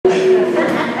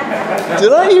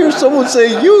Did I hear someone say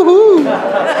yoo-hoo?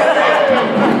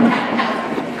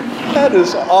 That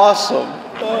is awesome.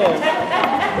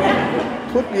 Oh.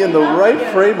 Put me in the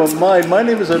right frame of mind. My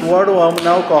name is Eduardo. I'm an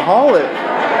alcoholic.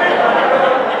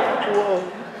 Whoa.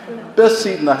 Best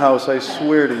seat in the house, I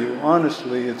swear to you.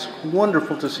 Honestly, it's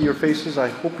wonderful to see your faces. I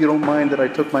hope you don't mind that I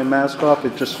took my mask off.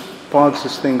 It just fogs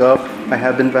this thing up. I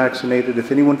have been vaccinated.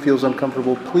 If anyone feels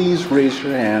uncomfortable, please raise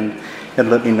your hand and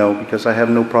let me know, because I have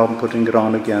no problem putting it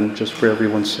on again, just for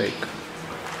everyone's sake.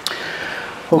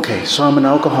 Okay, so I'm an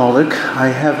alcoholic. I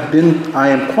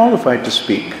am qualified to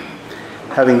speak,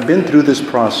 having been through this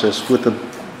process with a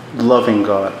loving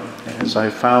God, as I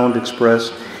found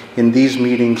expressed in these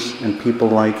meetings and people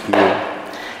like you,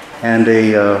 and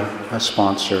a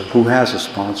sponsor who has a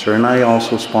sponsor, and I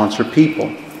also sponsor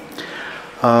people.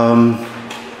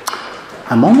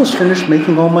 I'm almost finished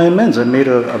making all my amends. I made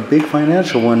a big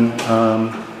financial one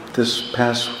this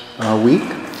past week,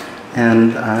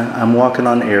 and I'm walking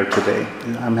on air today.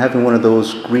 I'm having one of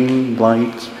those green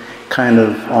lights kind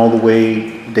of all the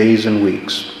way days and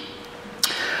weeks.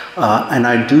 And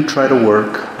I do try to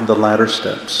work the latter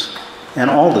steps and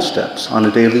all the steps on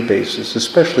a daily basis,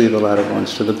 especially the latter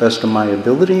ones, to the best of my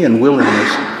ability and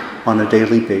willingness on a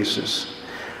daily basis.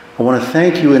 I want to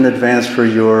thank you in advance for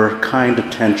your kind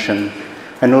attention.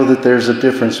 I know that there's a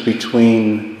difference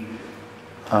between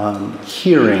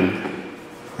hearing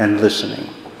and listening.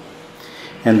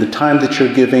 And the time that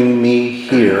you're giving me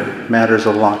here matters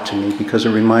a lot to me, because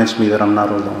it reminds me that I'm not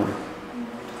alone.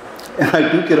 And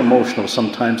I do get emotional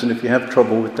sometimes, and if you have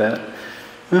trouble with that,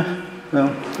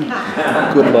 well,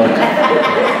 good luck.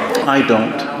 I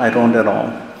don't at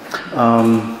all.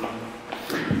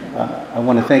 I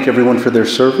want to thank everyone for their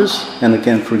service, and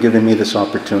again for giving me this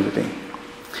opportunity.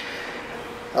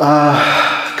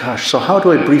 So how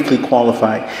do I briefly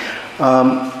qualify?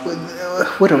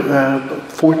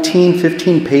 14,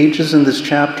 15 pages in this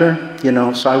chapter,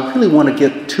 so I really want to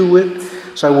get to it.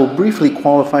 So I will briefly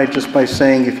qualify just by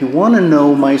saying, if you want to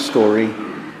know my story,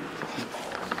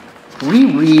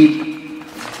 reread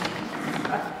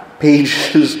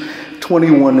pages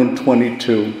 21 and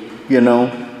 22,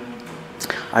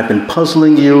 I've been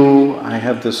puzzling you. I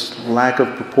have this lack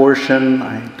of proportion.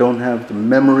 I don't have the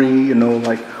memory,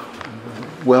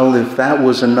 well, if that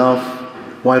was enough,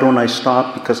 why don't I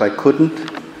stop? Because I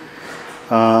couldn't.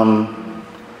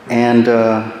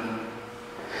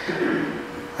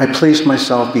 I placed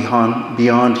myself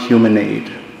beyond human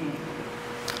aid.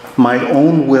 My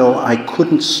own will, I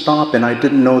couldn't stop, and I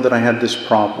didn't know that I had this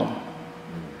problem.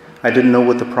 I didn't know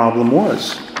what the problem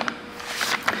was.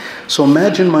 So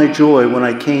imagine my joy when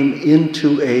I came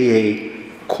into AA,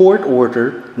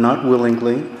 court-ordered, not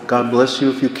willingly. God bless you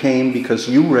if you came because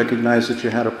you recognized that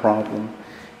you had a problem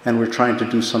and were trying to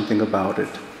do something about it.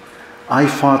 I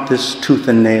fought this tooth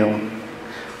and nail.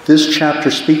 This chapter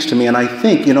speaks to me, and I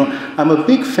think, I'm a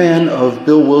big fan of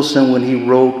Bill Wilson when he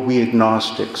wrote We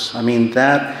Agnostics. I mean,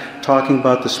 that, talking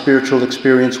about the spiritual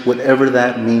experience, whatever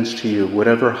that means to you,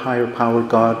 whatever higher power,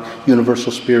 God,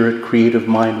 universal spirit, creative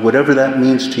mind, whatever that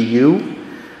means to you,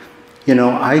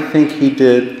 I think he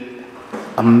did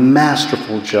a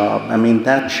masterful job. I mean,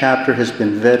 that chapter has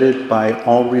been vetted by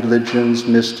all religions,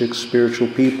 mystics, spiritual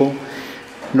people.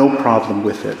 No problem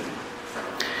with it.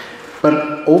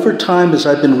 But over time, as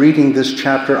I've been reading this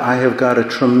chapter, I have got a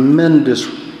tremendous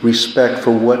respect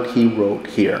for what he wrote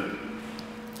here.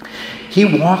 He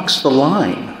walks the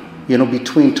line,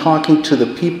 between talking to the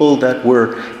people that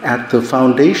were at the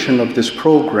foundation of this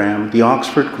program, the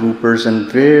Oxford groupers,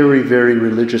 and very, very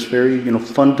religious, very,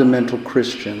 fundamental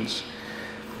Christians.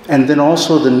 And then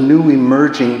also the new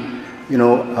emerging,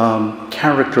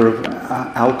 character of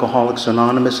Alcoholics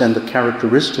Anonymous and the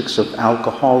characteristics of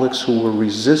alcoholics who were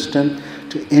resistant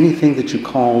to anything that you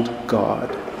called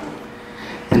God.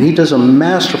 And he does a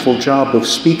masterful job of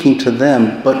speaking to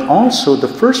them, but also the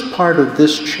first part of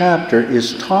this chapter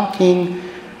is talking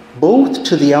both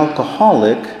to the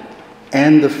alcoholic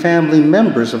and the family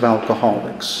members of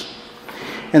alcoholics.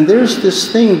 And there's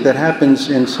this thing that happens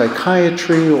in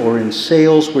psychiatry or in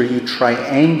sales where you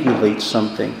triangulate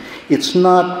something. It's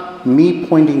not me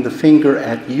pointing the finger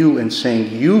at you and saying,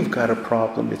 you've got a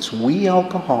problem. It's we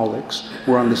alcoholics,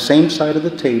 we're on the same side of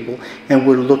the table, and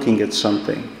we're looking at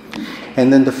something.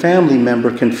 And then the family member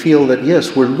can feel that,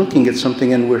 yes, we're looking at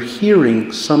something and we're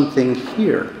hearing something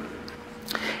here.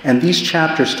 And these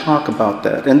chapters talk about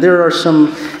that. And there are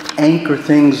some anchor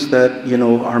things that,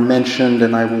 are mentioned,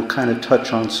 and I will kind of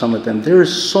touch on some of them. There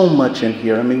is so much in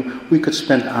here. I mean, we could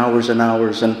spend hours and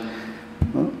hours, and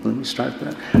let me start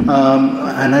that.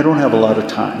 And I don't have a lot of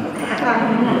time.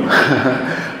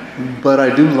 But I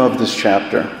do love this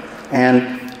chapter.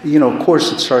 And of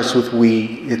course it starts with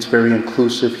we. It's very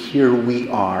inclusive. Here we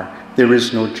are. There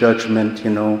is no judgment,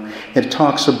 It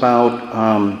talks about,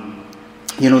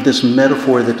 this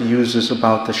metaphor that it uses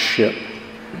about the ship,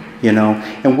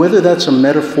 And whether that's a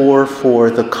metaphor for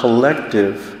the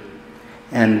collective,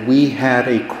 and we had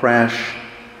a crash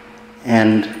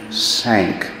and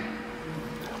sank,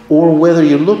 or whether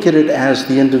you look at it as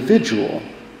the individual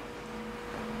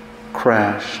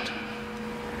crashed.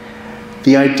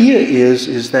 The idea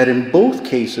is that in both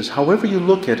cases, however you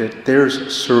look at it,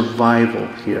 there's survival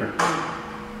here.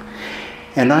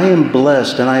 And I am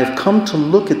blessed, and I have come to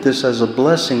look at this as a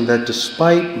blessing that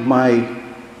despite my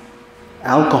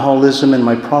alcoholism and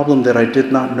my problem that I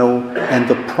did not know, and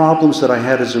the problems that I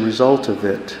had as a result of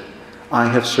it, I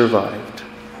have survived.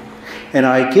 And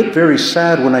I get very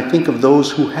sad when I think of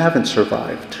those who haven't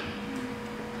survived.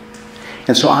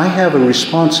 And so I have a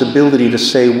responsibility to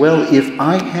say, well, if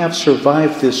I have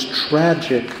survived this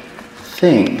tragic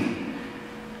thing,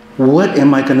 what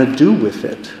am I going to do with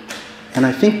it? And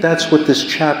I think that's what this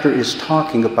chapter is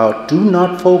talking about. Do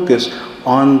not focus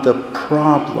on the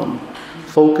problem.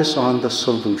 Focus on the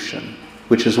solution,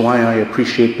 which is why I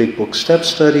appreciate Big Book Step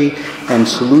Study and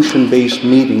solution-based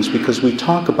meetings, because we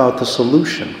talk about the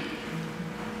solution.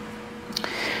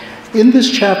 In this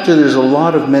chapter, there's a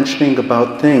lot of mentioning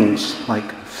about things like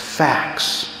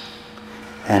facts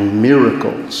and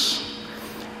miracles,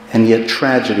 and yet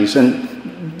tragedies. And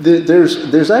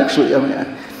there's actually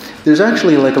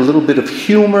like a little bit of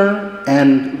humor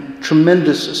and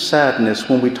tremendous sadness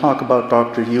when we talk about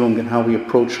Dr. Jung and how he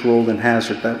approached Roland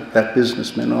Hazard, that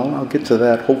businessman. I'll get to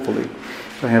that hopefully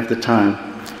if I have the time,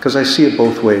 because I see it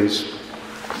both ways.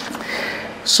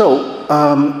 So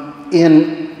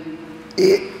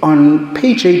on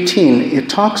page 18, it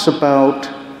talks about,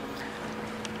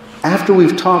 after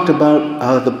we've talked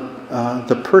about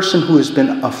the person who has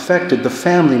been affected, the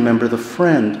family member, the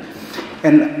friend.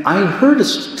 And I heard a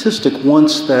statistic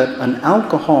once that an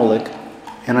alcoholic,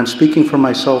 and I'm speaking for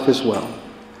myself as well,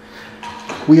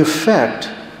 we affect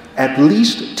at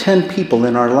least 10 people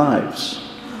in our lives.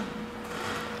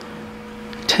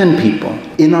 10 people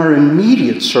in our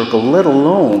immediate circle, let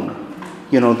alone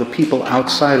the people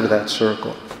outside of that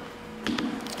circle.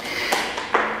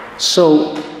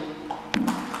 So,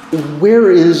 where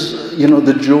is,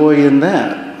 the joy in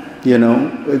that?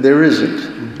 There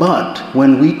isn't. But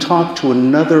when we talk to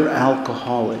another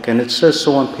alcoholic, and it says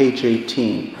so on page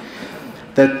 18,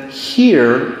 that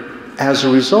here, as a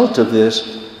result of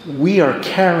this, we are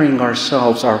carrying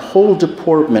ourselves, our whole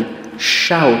deportment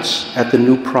shouts at the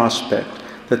new prospect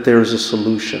that there is a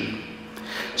solution.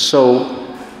 So,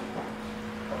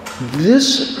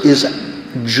 this is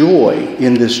joy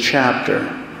in this chapter,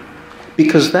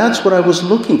 because that's what I was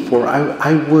looking for.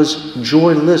 I was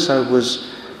joyless, I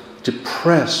was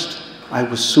depressed, I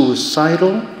was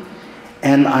suicidal,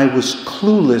 and I was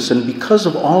clueless. And because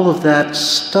of all of that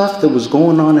stuff that was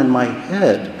going on in my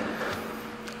head,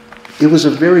 it was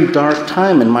a very dark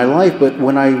time in my life. But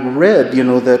when I read,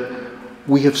 that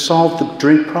we have solved the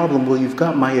drink problem, well, you've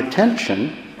got my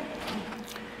attention.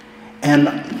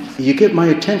 And you get my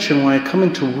attention when I come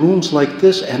into rooms like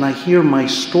this and I hear my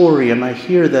story, and I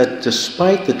hear that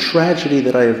despite the tragedy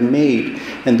that I have made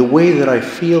and the way that I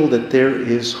feel, that there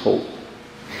is hope.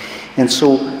 And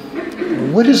so,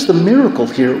 what is the miracle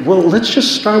here? Well, let's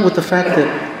just start with the fact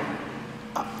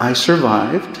that I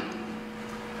survived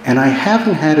and I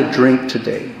haven't had a drink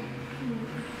today.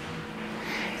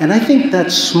 And I think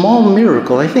that small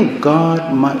miracle, I think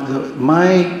God,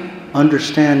 my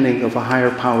understanding of a higher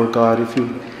power, God, if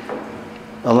you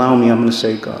allow me, I'm going to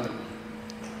say God,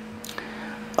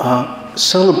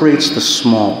 celebrates the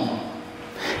small.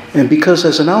 And because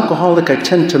as an alcoholic, I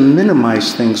tend to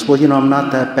minimize things. Well, I'm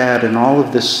not that bad and all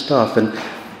of this stuff. And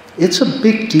it's a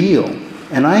big deal.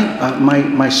 And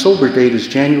my sober date is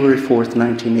January 4th,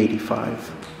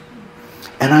 1985.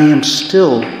 And I am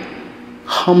still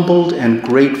humbled and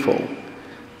grateful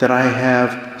that I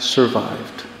have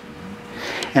survived.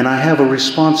 And I have a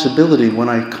responsibility when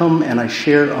I come and I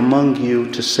share among you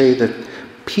to say that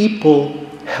people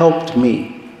helped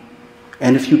me.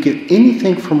 And if you get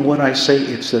anything from what I say,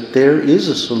 it's that there is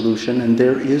a solution and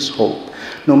there is hope.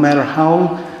 No matter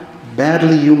how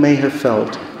badly you may have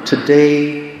felt,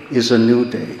 today is a new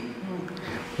day.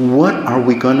 What are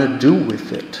we going to do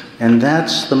with it? And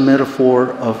that's the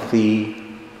metaphor of the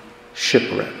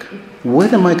shipwreck.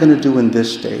 What am I going to do in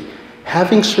this day?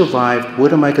 Having survived,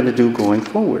 what am I going to do going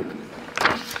forward?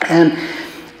 And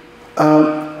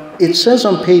it says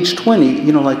on page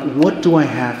 20, what do I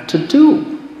have to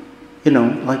do?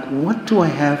 What do I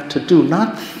have to do?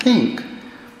 Not think,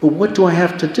 but what do I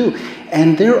have to do?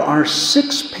 And there are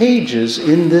 6 pages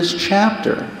in this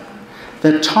chapter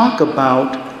that talk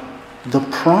about the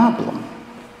problem.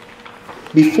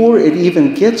 Before it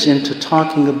even gets into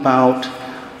talking about,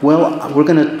 well, we're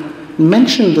going to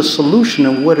mention the solution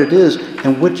and what it is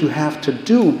and what you have to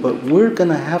do, but we're going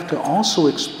to have to also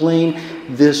explain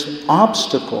this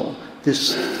obstacle,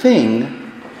 this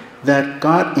thing that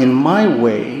got in my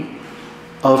way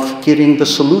of getting the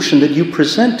solution that you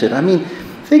presented. I mean,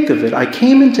 think of it. I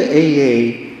came into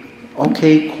AA,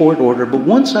 okay, court order, but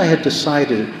once I had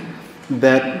decided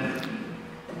that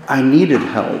I needed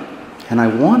help and I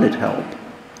wanted help,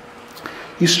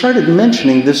 you started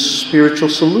mentioning this spiritual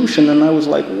solution, and I was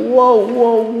like, whoa,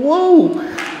 whoa, whoa.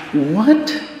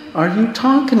 What are you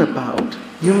talking about?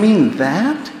 You mean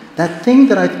that? That thing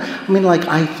that I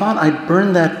thought I'd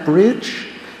burn that bridge?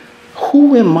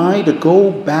 Who am I to go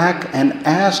back and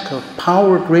ask a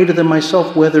power greater than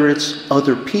myself, whether it's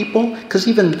other people? Because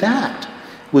even that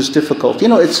was difficult.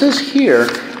 It says here,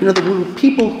 there were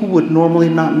people who would normally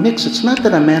not mix. It's not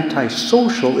that I'm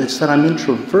antisocial, it's that I'm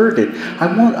introverted.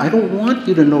 I don't want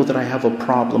you to know that I have a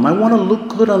problem. I want to look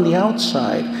good on the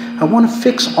outside. I want to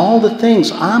fix all the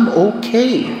things. I'm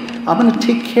okay. I'm going to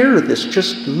take care of this.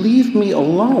 Just leave me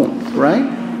alone,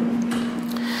 right?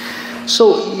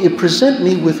 So you present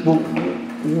me with, well,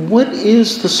 what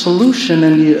is the solution?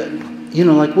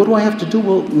 And what do I have to do?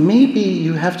 Well, maybe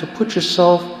you have to put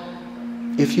yourself,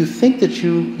 if you think that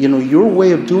your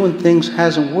way of doing things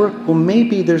hasn't worked, well,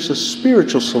 maybe there's a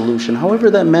spiritual solution, however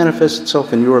that manifests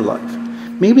itself in your life.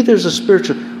 Maybe there's a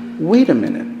spiritual, wait a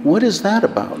minute, what is that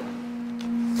about?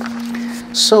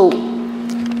 So,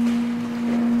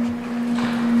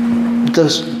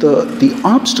 the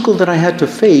obstacle that I had to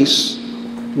face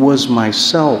was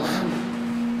myself.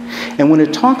 And when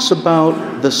it talks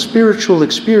about the spiritual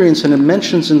experience, and it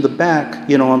mentions in the back,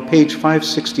 on page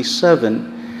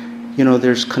 567,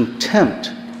 there's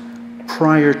contempt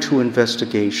prior to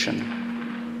investigation.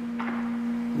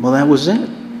 Well, that was it.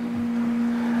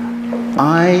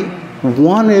 I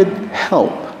wanted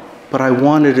help, but I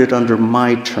wanted it under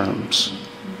my terms.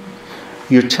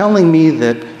 You're telling me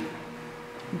that,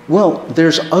 well,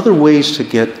 there's other ways to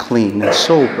get clean and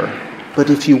sober. But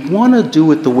if you want to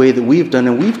do it the way that we've done,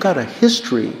 and we've got a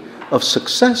history of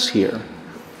success here,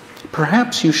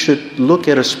 perhaps you should look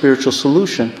at a spiritual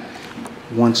solution.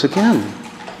 Once again,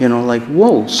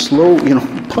 whoa, slow,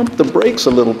 pump the brakes a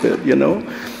little bit,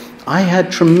 I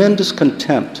had tremendous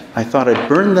contempt. I thought I'd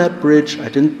burned that bridge. I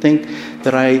didn't think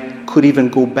that I could even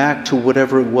go back to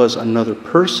whatever it was, another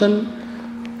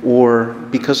person, or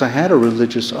because I had a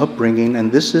religious upbringing, and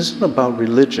this isn't about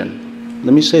religion.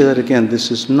 Let me say that again.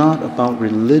 This is not about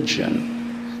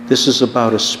religion. This is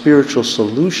about a spiritual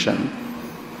solution.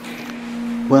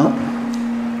 Well,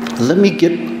 let me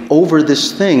get over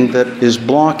this thing that is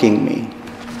blocking me.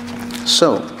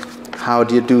 So, how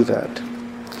do you do that?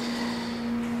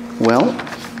 Well,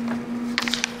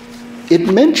 it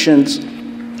mentions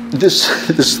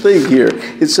this thing here.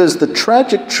 It says the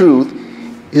tragic truth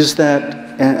is that,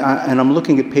 and I'm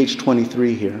looking at page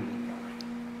 23 here.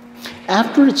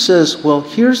 After it says, well,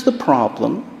 here's the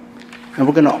problem, and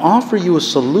we're going to offer you a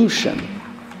solution,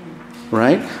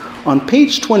 right? On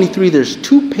page 23, there's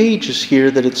 2 pages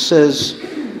here that it says,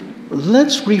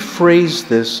 let's rephrase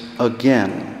this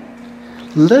again.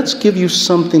 Let's give you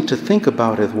something to think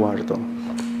about, Eduardo.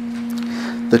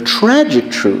 The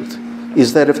tragic truth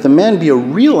is that if the man be a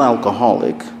real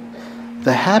alcoholic,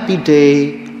 the happy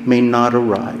day may not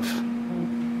arrive.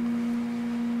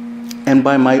 And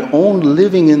by my own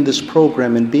living in this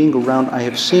program and being around, I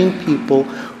have seen people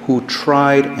who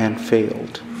tried and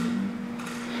failed.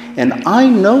 And I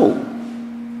know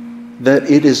that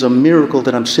it is a miracle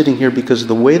that I'm sitting here, because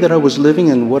the way that I was living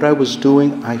and what I was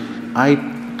doing, I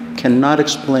cannot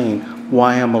explain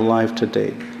why I'm alive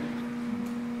today.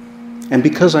 And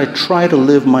because I try to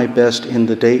live my best in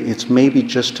the day, it's maybe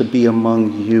just to be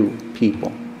among you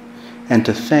people and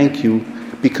to thank you,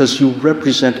 because you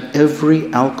represent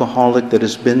every alcoholic that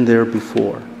has been there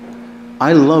before.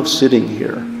 I love sitting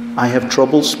here. I have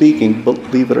trouble speaking,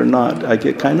 believe it or not. I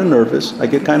get kind of nervous. I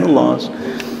get kind of lost.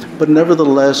 But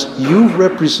nevertheless, you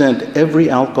represent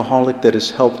every alcoholic that has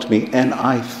helped me, and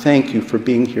I thank you for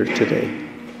being here today.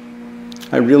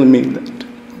 I really mean that.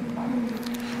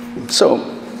 So,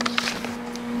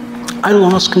 I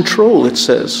lost control, it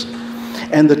says.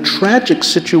 And the tragic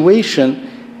situation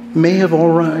may have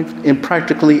arrived in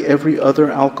practically every other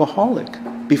alcoholic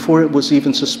before it was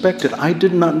even suspected. I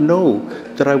did not know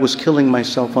that I was killing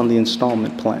myself on the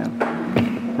installment plan,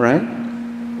 right?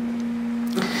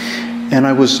 And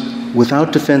I was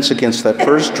without defense against that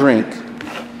first drink.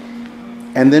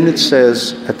 And then it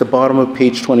says at the bottom of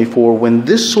page 24, when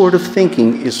this sort of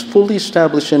thinking is fully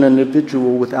established in an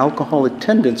individual with alcoholic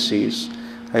tendencies,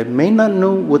 I may not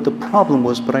know what the problem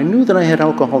was, but I knew that I had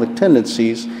alcoholic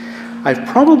tendencies. I've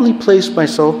probably placed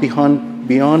myself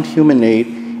beyond human aid,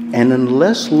 and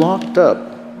unless locked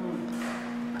up,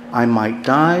 I might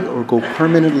die or go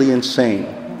permanently insane.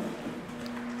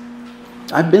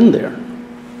 I've been there.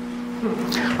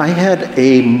 I had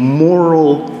a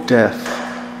moral death.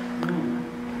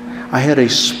 I had a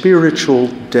spiritual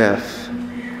death,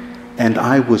 and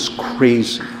I was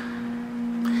crazy.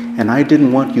 And I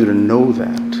didn't want you to know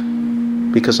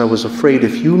that, because I was afraid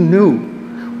if you knew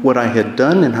what I had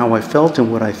done and how I felt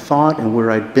and what I thought and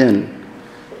where I'd been,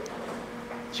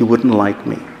 you wouldn't like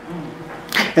me.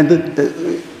 And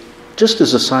just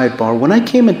as a sidebar, when I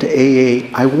came into AA,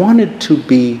 I wanted to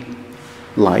be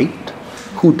liked.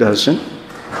 Who doesn't?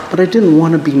 But I didn't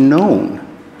want to be known.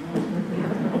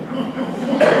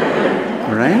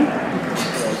 All right?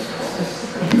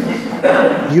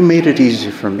 You made it easy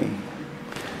for me.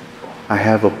 I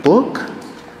have a book,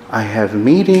 I have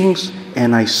meetings,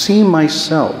 and I see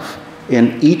myself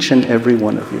in each and every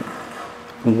one of you.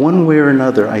 One way or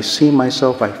another, I see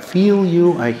myself, I feel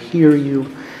you, I hear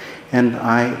you, and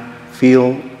I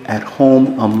feel at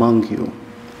home among you.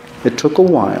 It took a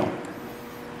while.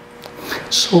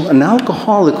 So an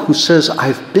alcoholic who says,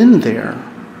 I've been there,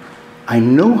 I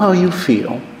know how you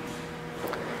feel,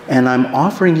 and I'm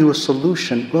offering you a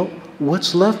solution, well,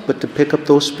 what's left but to pick up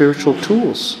those spiritual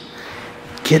tools?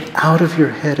 Get out of your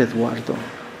head, Eduardo,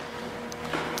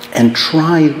 and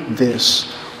try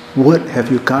this. What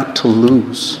have you got to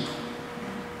lose?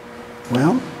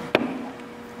 Well,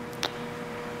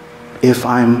 if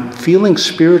I'm feeling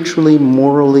spiritually,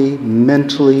 morally,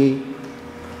 mentally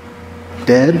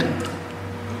dead,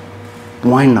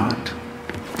 why not?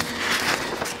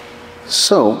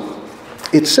 So,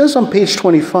 it says on page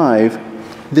 25,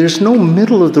 there's no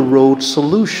middle of the road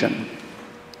solution.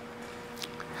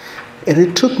 And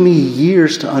it took me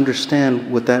years to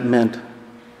understand what that meant,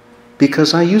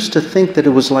 because I used to think that it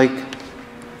was like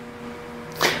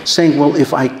saying, well,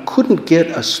 if I couldn't get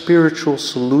a spiritual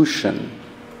solution,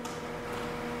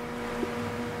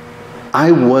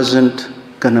 I wasn't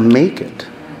going to make it,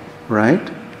 right?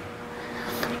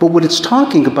 But what it's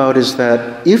talking about is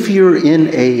that if you're in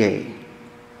AA,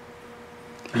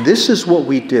 this is what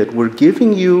we did. We're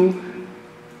giving you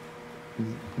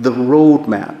the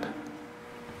roadmap.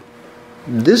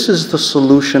 This is the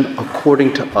solution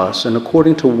according to us and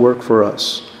according to work for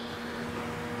us.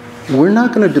 We're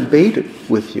not going to debate it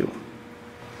with you.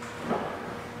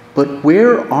 But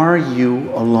where are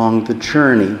you along the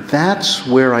journey? That's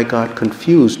where I got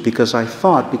confused, because I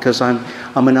thought, because I'm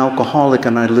an alcoholic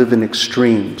and I live in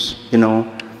extremes, you know.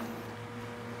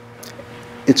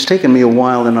 It's taken me a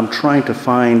while, and I'm trying to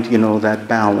find, you know, that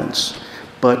balance.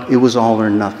 But it was all or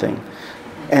nothing.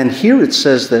 And here it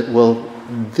says that, well,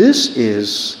 this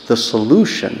is the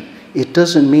solution. It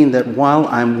doesn't mean that while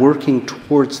I'm working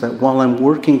towards that, while I'm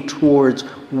working towards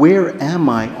where am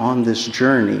I on this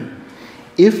journey,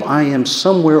 if I am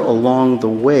somewhere along the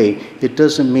way, it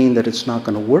doesn't mean that it's not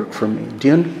going to work for me.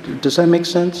 Does that make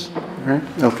sense? Right?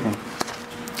 Okay.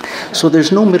 So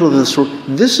there's no middle of this road.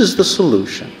 This is the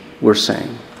solution, we're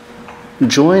saying.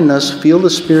 Join us, feel the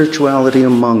spirituality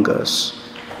among us.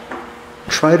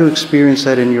 Try to experience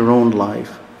that in your own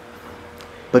life.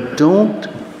 But don't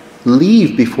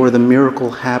leave before the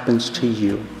miracle happens to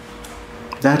you.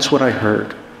 That's what I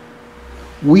heard.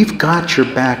 We've got your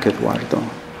back, Eduardo.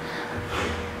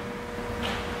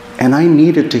 And I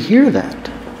needed to hear that.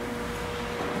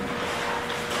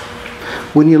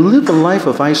 When you live a life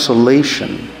of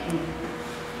isolation,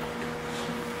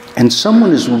 and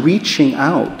someone is reaching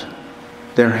out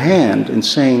their hand and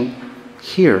saying,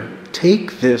 here,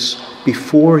 take this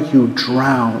before you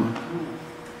drown,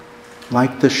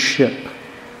 like the ship,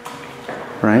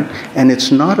 right? And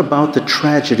it's not about the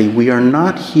tragedy. We are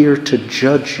not here to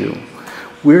judge you.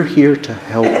 We're here to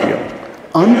help you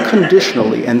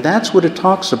unconditionally. And that's what it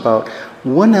talks about.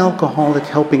 One alcoholic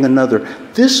helping another.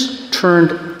 This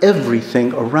turned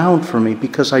everything around for me,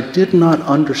 because I did not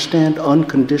understand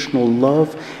unconditional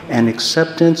love and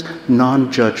acceptance,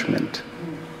 non-judgment.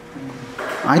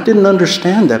 I didn't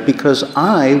understand that because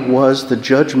I was the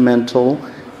judgmental,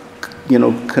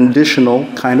 conditional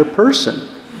kind of person.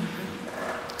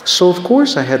 So of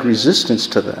course I had resistance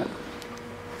to that.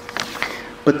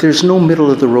 But there's no middle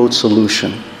of the road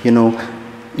solution.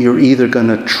 You're either going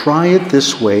to try it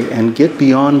this way and get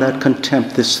beyond that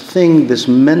contempt, this thing, this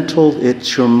mental,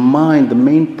 it's your mind. The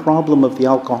main problem of the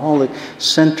alcoholic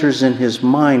centers in his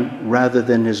mind rather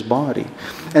than his body.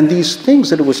 And these things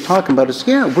that it was talking about is,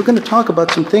 yeah, we're going to talk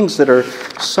about some things that are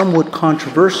somewhat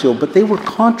controversial, but they were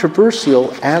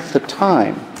controversial at the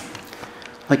time.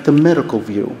 Like the medical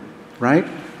view, right?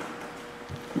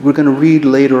 We're going to read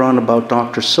later on about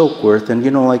Dr. Silkworth, and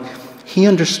he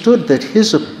understood that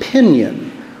his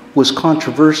opinion was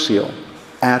controversial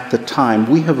at the time.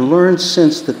 We have learned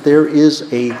since that there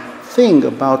is a thing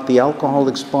about the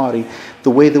alcoholic's body, the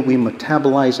way that we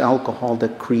metabolize alcohol,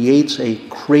 that creates a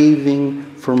craving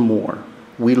for more.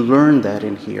 We learned that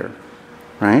in here,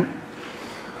 right?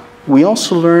 We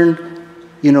also learned,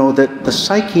 that the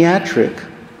psychiatric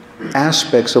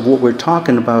aspects of what we're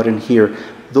talking about in here,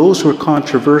 those were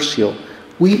controversial.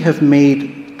 We have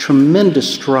made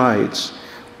tremendous strides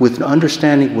with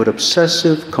understanding what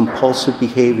obsessive compulsive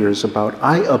behavior is about.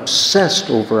 I obsessed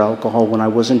over alcohol when I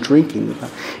wasn't drinking.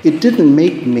 It didn't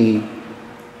make me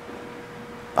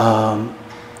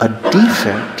a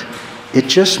defect. It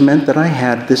just meant that I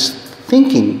had this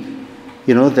thinking,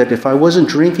 that if I wasn't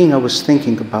drinking, I was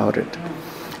thinking about it.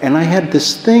 And I had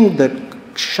this thing that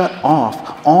shut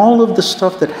off all of the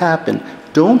stuff that happened.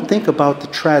 Don't think about the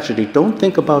tragedy. Don't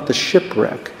think about the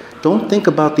shipwreck. Don't think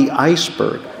about the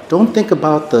iceberg. Don't think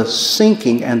about the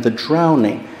sinking and the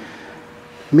drowning.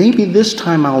 Maybe this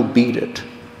time I'll beat it,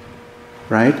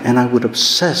 right? And I would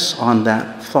obsess on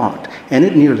that thought, and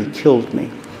it nearly killed me.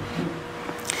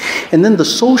 And then the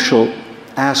social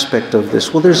aspect of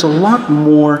this. Well, there's a lot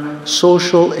more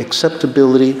social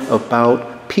acceptability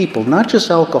about people, not just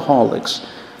alcoholics.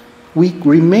 We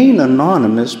remain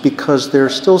anonymous because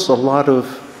there's still a lot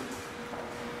of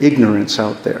ignorance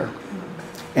out there.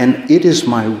 And it is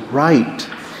my right,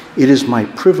 it is my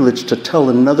privilege to tell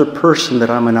another person that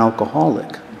I'm an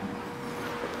alcoholic.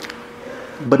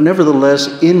 But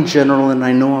nevertheless, in general, and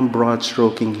I know I'm broad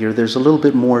stroking here, there's a little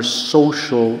bit more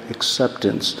social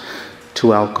acceptance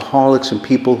to alcoholics and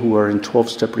people who are in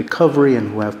 12-step recovery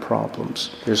and who have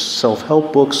problems. There's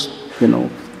self-help books,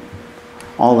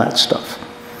 all that stuff.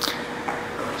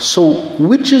 So,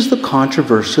 which is the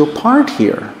controversial part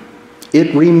here?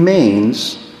 It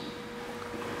remains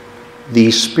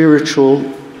the spiritual,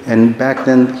 and back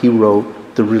then he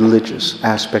wrote the religious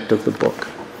aspect of the book.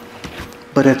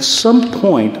 But at some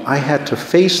point, I had to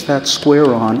face that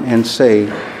square on and say,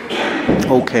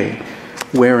 okay,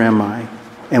 where am I?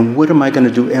 And what am I going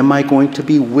to do? Am I going to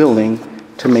be willing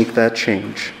to make that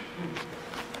change?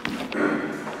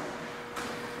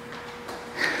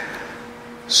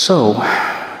 So,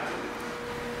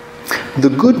 the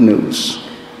good news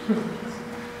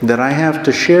that I have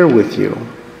to share with you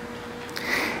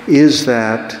is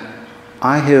that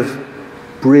I have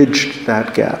bridged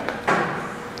that gap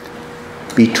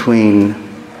between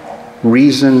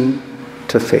reason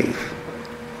to faith.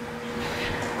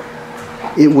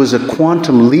 It was a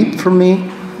quantum leap for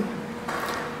me,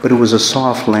 but it was a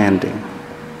soft landing.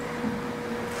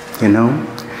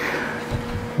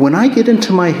 When I get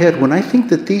into my head, when I think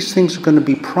that these things are going to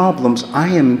be problems, I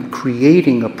am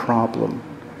creating a problem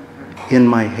in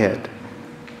my head.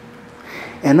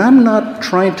 And I'm not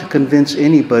trying to convince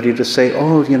anybody to say,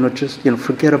 just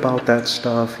forget about that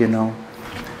stuff,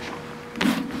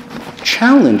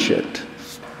 Challenge it.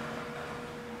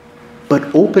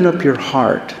 But open up your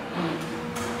heart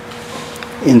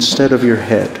instead of your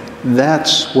head.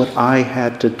 That's what I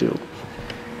had to do.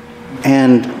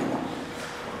 And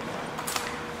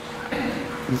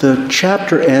the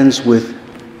chapter ends with,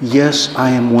 yes, I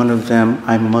am one of them.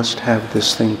 I must have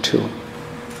this thing too.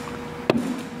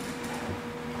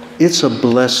 It's a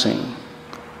blessing.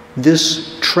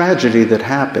 This tragedy that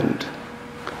happened,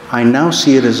 I now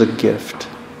see it as a gift.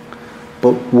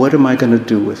 But what am I going to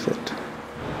do with it?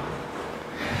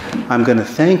 I'm going to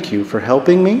thank you for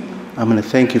helping me. I'm going to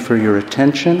thank you for your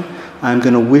attention. I'm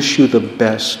going to wish you the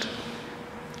best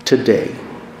today.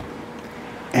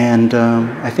 And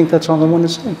I think that's all I want to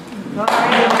say.